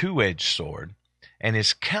two-edged sword, and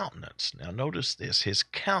his countenance, now notice this, his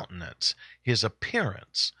countenance, his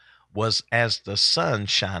appearance, was as the sun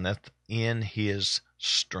shineth in his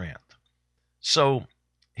strength. So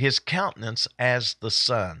his countenance as the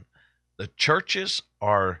sun. The churches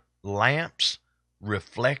are lamps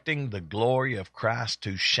reflecting the glory of Christ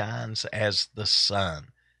who shines as the sun.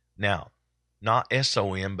 Now, not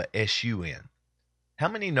S-O-N, but S-U-N. How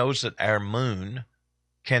many knows that our moon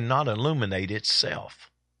cannot illuminate itself?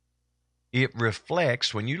 It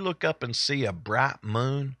reflects, when you look up and see a bright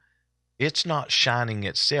moon, it's not shining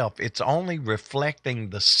itself. It's only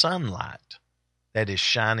reflecting the sunlight that is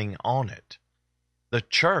shining on it. The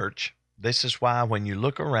church, this is why when you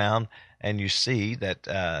look around and you see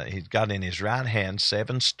that he's got in his right hand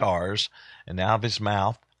 7 stars, and out of his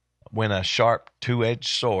mouth went a sharp two-edged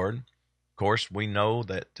sword. Of course, we know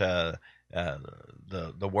that the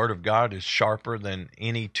Word of God is sharper than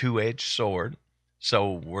any two-edged sword.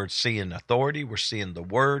 So we're seeing authority, we're seeing the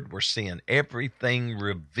Word, we're seeing everything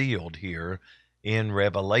revealed here in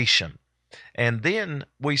Revelation. And then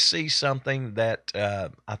we see something that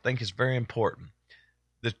I think is very important.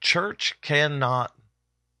 The church cannot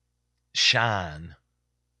shine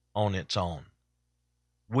on its own.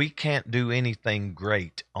 We can't do anything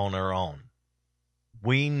great on our own.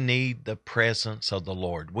 We need the presence of the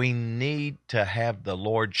Lord. We need to have the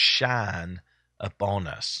Lord shine upon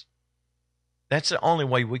us. That's the only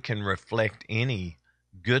way we can reflect any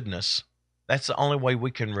goodness. That's the only way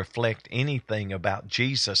we can reflect anything about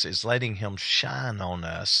Jesus, is letting him shine on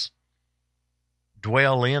us,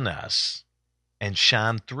 dwell in us, and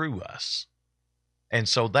shine through us. And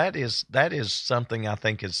so that is something I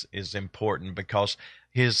think is important, because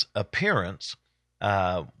his appearance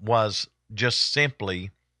was just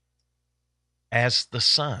simply as the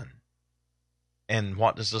sun. And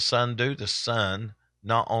what does the sun do? The sun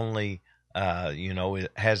not only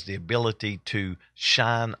it has the ability to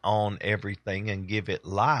shine on everything and give it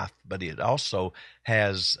life, but it also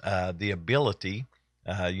has the ability,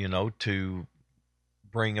 to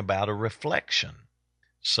bring about a reflection.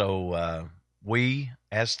 So we,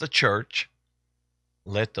 as the church,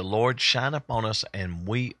 let the Lord shine upon us, and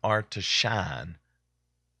we are to shine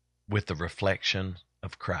with the reflection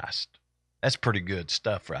of Christ. That's pretty good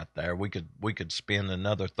stuff right there. We could spend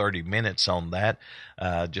another 30 minutes on that,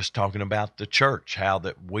 just talking about the church, how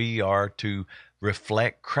that we are to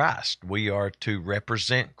reflect Christ. We are to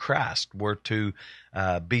represent Christ. We're to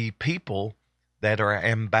be people that are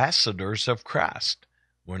ambassadors of Christ.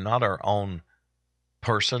 We're not our own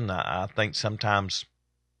person. I think sometimes,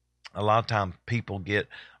 a lot of times, people get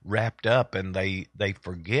wrapped up and they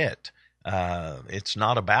forget it's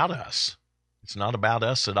not about us. It's not about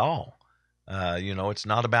us at all. It's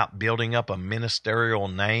not about building up a ministerial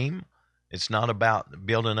name. It's not about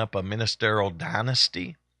building up a ministerial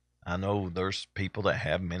dynasty. I know there's people that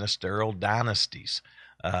have ministerial dynasties,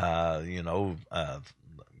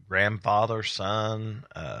 grandfather, son,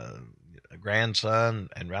 grandson,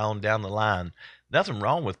 and right on down the line. Nothing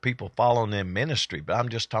wrong with people following in ministry, but I'm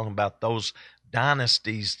just talking about those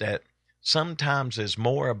dynasties that sometimes is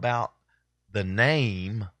more about the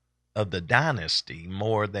name of the dynasty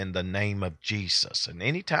more than the name of Jesus. And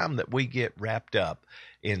anytime that we get wrapped up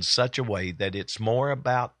in such a way that it's more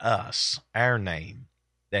about us, our name,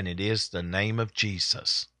 than it is the name of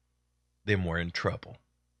Jesus, then we're in trouble.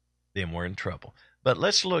 But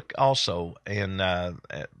let's look also in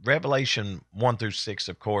Revelation 1-6,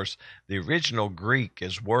 of course. The original Greek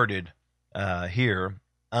is worded here,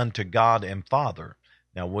 unto God and Father.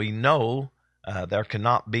 Now we know there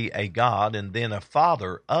cannot be a God and then a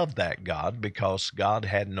father of that God, because God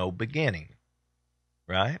had no beginning,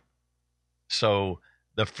 right? So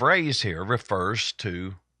the phrase here refers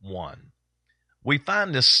to one. We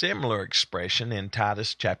find a similar expression in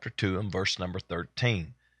Titus chapter 2 and verse number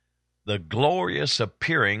 13. The glorious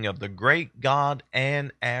appearing of the great God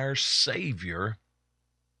and our Savior,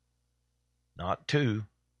 not two,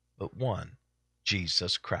 but one,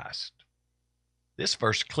 Jesus Christ. This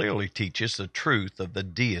verse clearly teaches the truth of the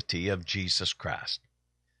deity of Jesus Christ.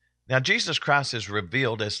 Now, Jesus Christ is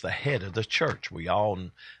revealed as the head of the church. We all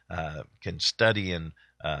can study in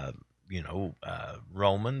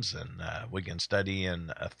Romans, and we can study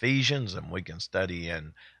in Ephesians, and we can study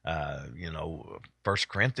in, First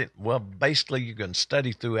Corinthians. Well, basically, you can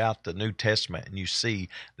study throughout the New Testament, and you see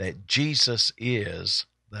that Jesus is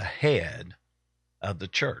the head of the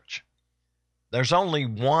church. There's only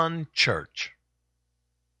one church.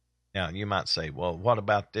 Now, you might say, well, what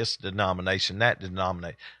about this denomination, that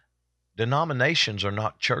denomination? Denominations are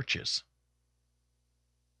not churches.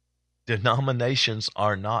 Denominations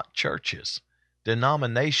are not churches.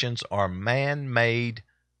 Denominations are man-made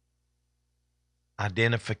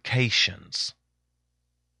identifications.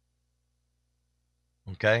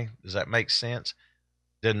 Okay? Does that make sense?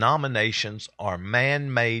 Denominations are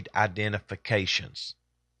man-made identifications.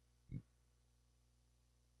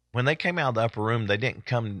 When they came out of the upper room, they didn't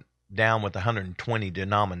come down with 120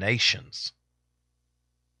 denominations.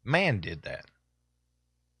 Man did that.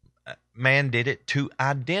 Man did it to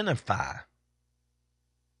identify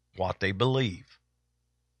what they believe.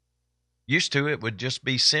 Used to, it would just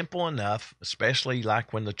be simple enough, especially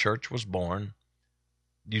like when the church was born.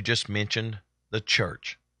 You just mentioned the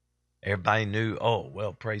church. Everybody knew, oh,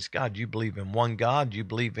 well, praise God, you believe in one God. You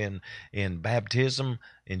believe in baptism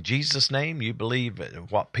in Jesus' name. You believe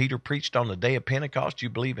what Peter preached on the day of Pentecost. You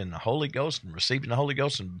believe in the Holy Ghost and receiving the Holy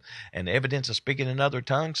Ghost and evidence of speaking in other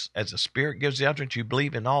tongues as the Spirit gives the utterance. You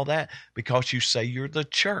believe in all that because you say you're the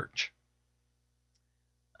church.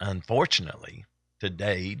 Unfortunately,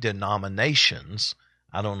 today, denominations,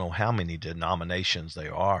 I don't know how many denominations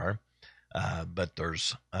there are, but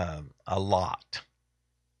there's a lot.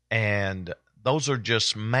 And those are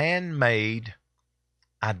just man-made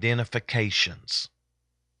identifications.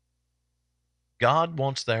 God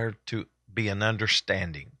wants there to be an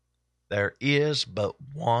understanding. There is but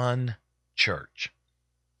one church.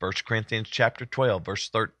 1 Corinthians chapter 12, verse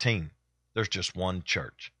 13. There's just one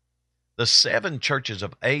church. The 7 churches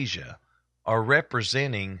of Asia are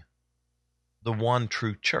representing the one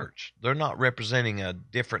true church. They're not representing a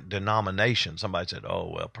different denomination. Somebody said,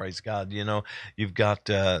 oh, well, praise God. You've got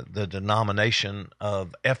the denomination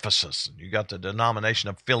of Ephesus. You got the denomination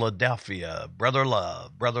of Philadelphia,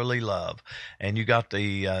 brotherly love. And you got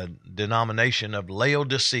the denomination of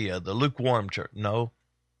Laodicea, the lukewarm church. No.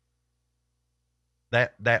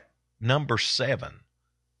 That number 7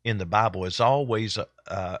 in the Bible is always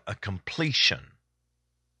a completion.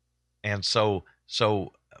 And so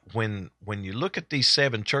when you look at these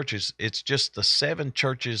 7 churches, it's just the 7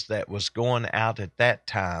 churches that was going out at that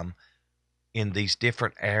time in these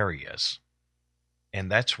different areas.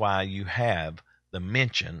 And that's why you have the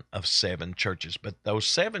mention of 7 churches. But those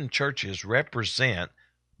 7 churches represent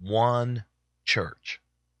one church.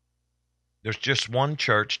 There's just one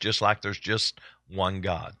church, just like there's just one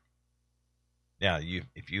God. Now,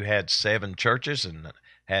 if you had 7 churches and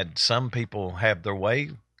had some people have their way,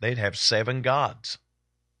 they'd have 7 gods.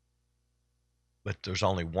 But there's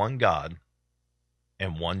only one God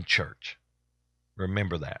and one church.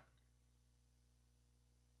 Remember that.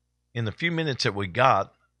 In the few minutes that we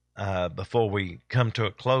got before we come to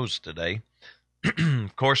a close today,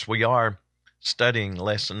 of course, we are studying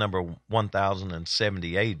lesson number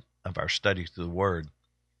 1078 of our study through the Word.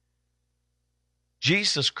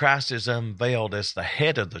 Jesus Christ is unveiled as the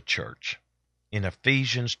head of the church in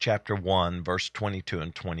Ephesians chapter 1, verse 22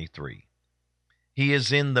 and 23. He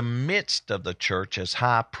is in the midst of the church as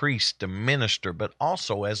high priest and minister, but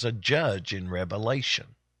also as a judge in Revelation.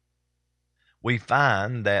 We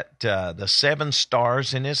find that the 7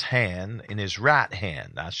 stars in his hand, in his right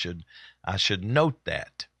hand, I should note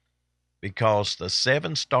that, because the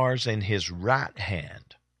 7 stars in his right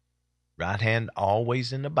hand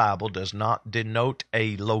always in the Bible does not denote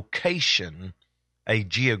a location, a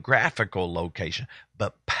geographical location,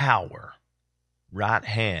 but power. Right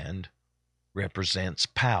hand represents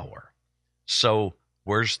power. So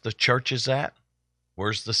where's the churches at?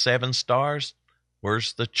 Where's the 7 stars?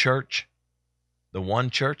 Where's the church? The one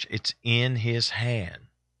church? It's in his hand.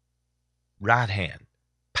 Right hand.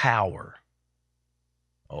 Power.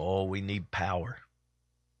 Oh, we need power.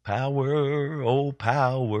 Power, oh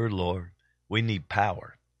power, Lord. We need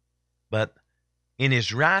power. But in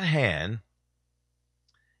his right hand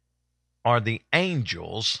are the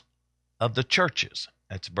angels of the churches.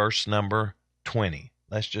 That's verse number 20.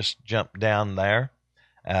 Let's just jump down there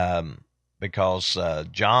because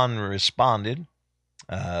John responded,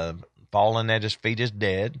 fallen at his feet is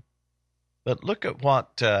dead. But look at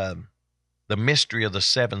what the mystery of the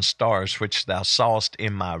 7 stars which thou sawest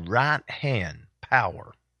in my right hand,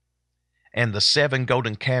 power, and the 7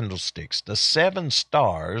 golden candlesticks. The 7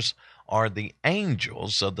 stars are the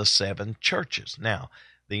angels of the 7 churches. Now,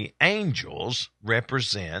 the angels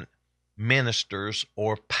represent ministers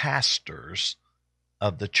or pastors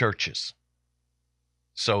of the churches.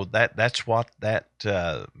 So that's what that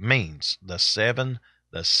means. The seven,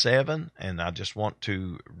 and I just want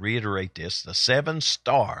to reiterate this, the 7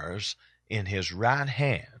 stars in his right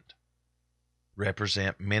hand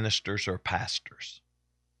represent ministers or pastors.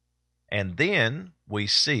 And then we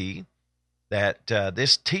see that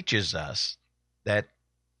this teaches us that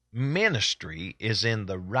ministry is in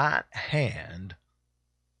the right hand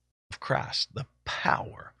of Christ. The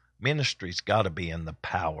power. Ministry's got to be in the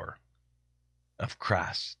power of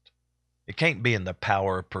Christ. It can't be in the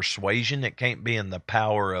power of persuasion. It can't be in the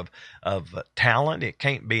power of talent. It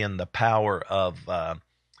can't be in the power of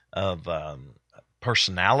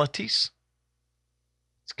personalities.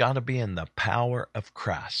 It's got to be in the power of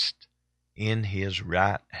Christ, in his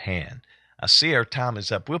right hand. I see our time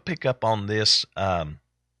is up. We'll pick up on this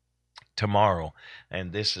tomorrow.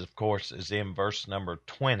 And this, of course, is in verse number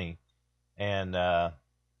 20. And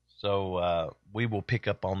so we will pick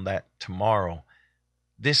up on that tomorrow.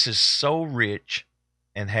 This is so rich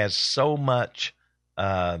and has so much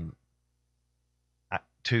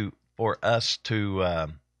for us to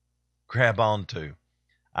grab onto.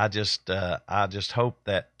 I just hope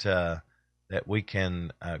that we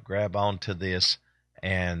can grab onto this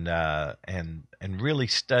and really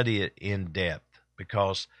study it in depth,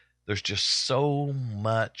 because there's just so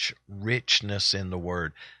much richness in the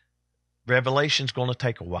Word. Revelation's going to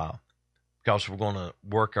take a while, because we're going to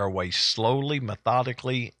work our way slowly,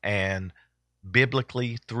 methodically, and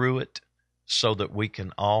biblically through it, so that we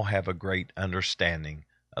can all have a great understanding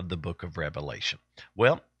of the book of Revelation.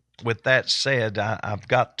 Well, with that said, I've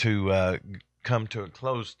got to come to a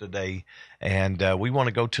close today, and we want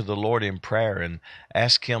to go to the Lord in prayer and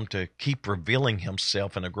ask him to keep revealing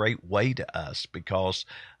himself in a great way to us, because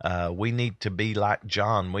we need to be like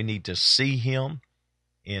John. We need to see him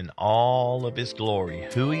in all of his glory,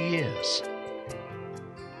 who he is.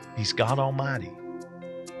 He's God Almighty.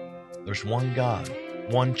 There's one God,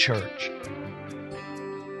 one church.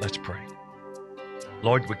 Let's pray.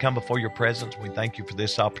 Lord, we come before your presence. We thank you for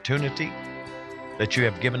this opportunity that you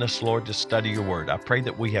have given us, Lord, to study your word. I pray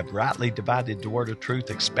that we have rightly divided the word of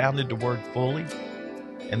truth, expounded the word fully,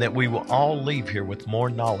 and that we will all leave here with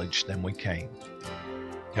more knowledge than we came.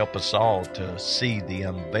 Help us all to see the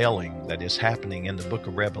unveiling that is happening in the book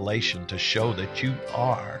of Revelation, to show that you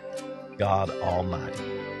are God Almighty.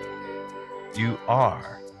 You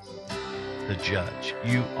are the judge.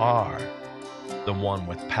 You are the one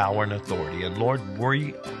with power and authority. And Lord,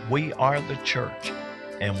 we are the church,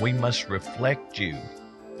 and we must reflect you,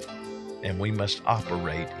 and we must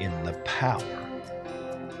operate in the power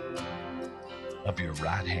of your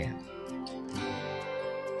right hand.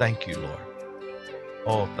 Thank you, Lord.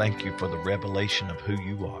 Oh, thank you for the revelation of who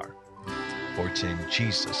you are. For it's in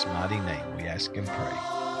Jesus' mighty name we ask and pray.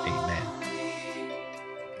 Amen.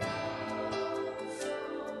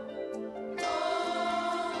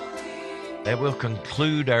 That will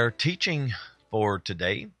conclude our teaching for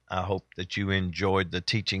today. I hope that you enjoyed the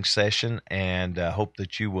teaching session, and I hope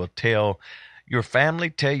that you will tell your family,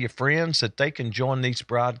 tell your friends that they can join these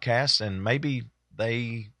broadcasts, and maybe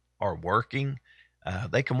they are working.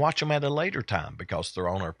 They can watch them at a later time, because they're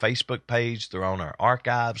on our Facebook page, they're on our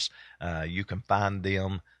archives. You can find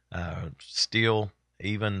them still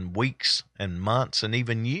even weeks and months and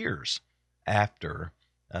even years after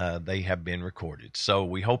they have been recorded. So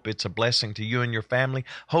we hope it's a blessing to you and your family.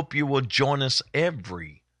 Hope you will join us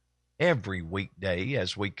every weekday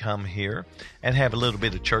as we come here and have a little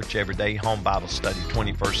bit of church every day, home Bible study,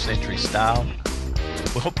 21st century style.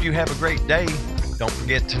 We hope you have a great day. Don't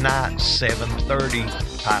forget tonight, 7:30,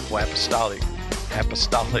 Pipe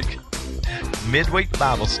Apostolic midweek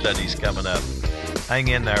Bible studies coming up. Hang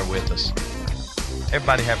in there with us.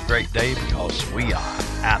 Everybody have a great day, because we are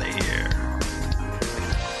out of here.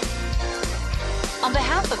 On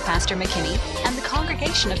behalf of Pastor McKinney and the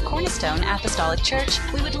congregation of Cornerstone Apostolic Church,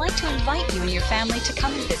 we would like to invite you and your family to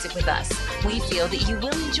come and visit with us. We feel that you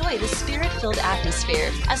will enjoy the Spirit-filled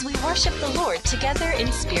atmosphere as we worship the Lord together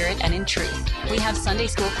in spirit and in truth. We have Sunday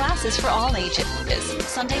school classes for all ages,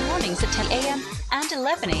 Sunday mornings at 10 a.m. and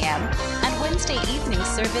 11 a.m., and Wednesday evening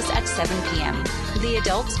service at 7 p.m. The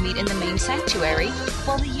adults meet in the main sanctuary,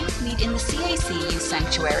 while the youth meet in the CAC Youth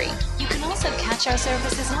Sanctuary. You can also catch our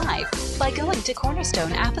services live by going to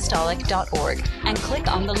cornerstoneapostolic.org and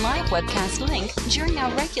click on the live webcast link during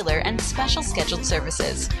our regular and special scheduled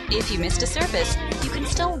services. If you missed a service, you can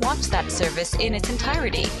still watch that service in its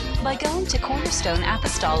entirety by going to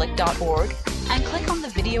cornerstoneapostolic.org and click on the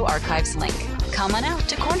video archives link. Come on out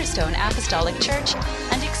to Cornerstone Apostolic Church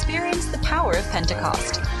and experience the power of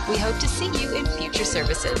Pentecost. We hope to see you in future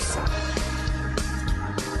services.